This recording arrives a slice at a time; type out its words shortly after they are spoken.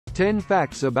10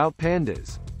 Facts about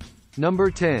Pandas. Number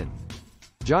 10.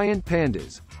 Giant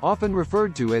pandas, often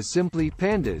referred to as simply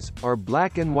pandas, are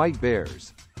black and white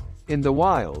bears. In the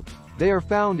wild, they are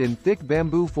found in thick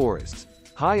bamboo forests,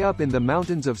 high up in the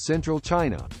mountains of central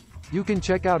China. You can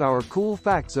check out our cool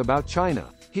facts about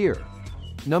China here.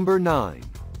 Number 9.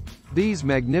 These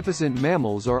magnificent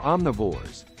mammals are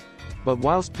omnivores. But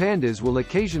whilst pandas will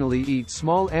occasionally eat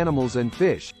small animals and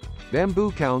fish,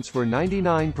 bamboo counts for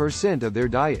 99% of their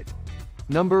diet.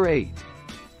 Number 8.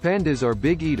 Pandas are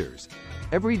big eaters.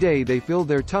 Every day they fill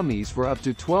their tummies for up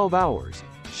to 12 hours,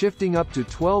 shifting up to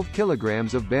 12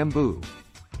 kilograms of bamboo.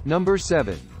 Number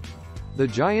 7. The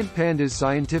giant panda's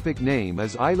scientific name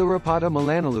is Ailuropoda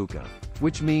melanaluca,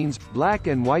 which means black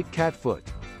and white catfoot.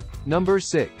 Number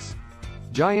 6.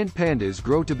 Giant pandas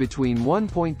grow to between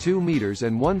 1.2 meters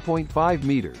and 1.5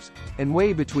 meters, and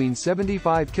weigh between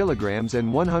 75 kilograms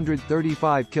and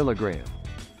 135 kilograms.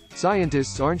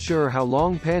 Scientists aren't sure how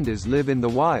long pandas live in the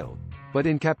wild, but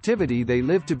in captivity they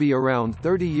live to be around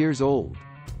 30 years old.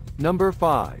 Number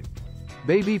 5.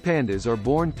 Baby pandas are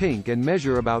born pink and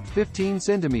measure about 15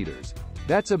 centimeters.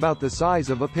 That's about the size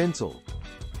of a pencil.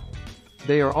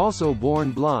 They are also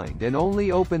born blind and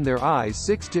only open their eyes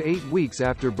 6 to 8 weeks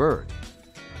after birth.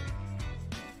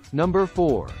 Number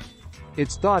 4.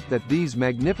 It's thought that these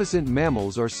magnificent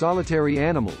mammals are solitary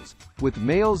animals, with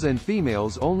males and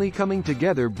females only coming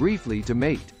together briefly to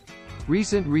mate.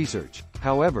 Recent research,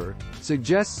 however,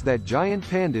 suggests that giant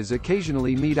pandas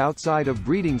occasionally meet outside of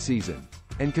breeding season,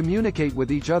 and communicate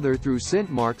with each other through scent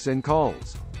marks and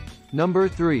calls. Number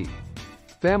 3.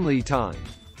 Family time.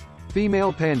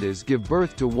 Female pandas give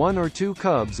birth to 1 or 2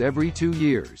 cubs every 2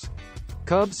 years.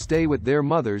 Cubs stay with their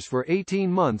mothers for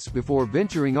 18 months before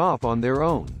venturing off on their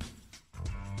own.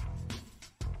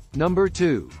 Number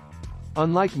 2.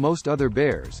 Unlike most other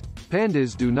bears,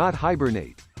 pandas do not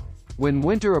hibernate. When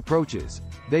winter approaches,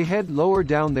 they head lower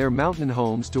down their mountain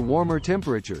homes to warmer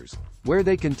temperatures, where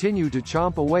they continue to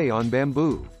chomp away on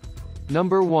bamboo.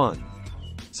 Number 1.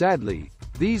 Sadly,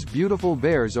 these beautiful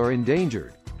bears are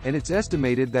endangered, and it's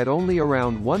estimated that only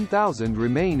around 1,000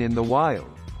 remain in the wild.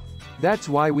 That's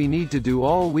why we need to do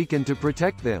all we can to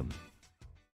protect them.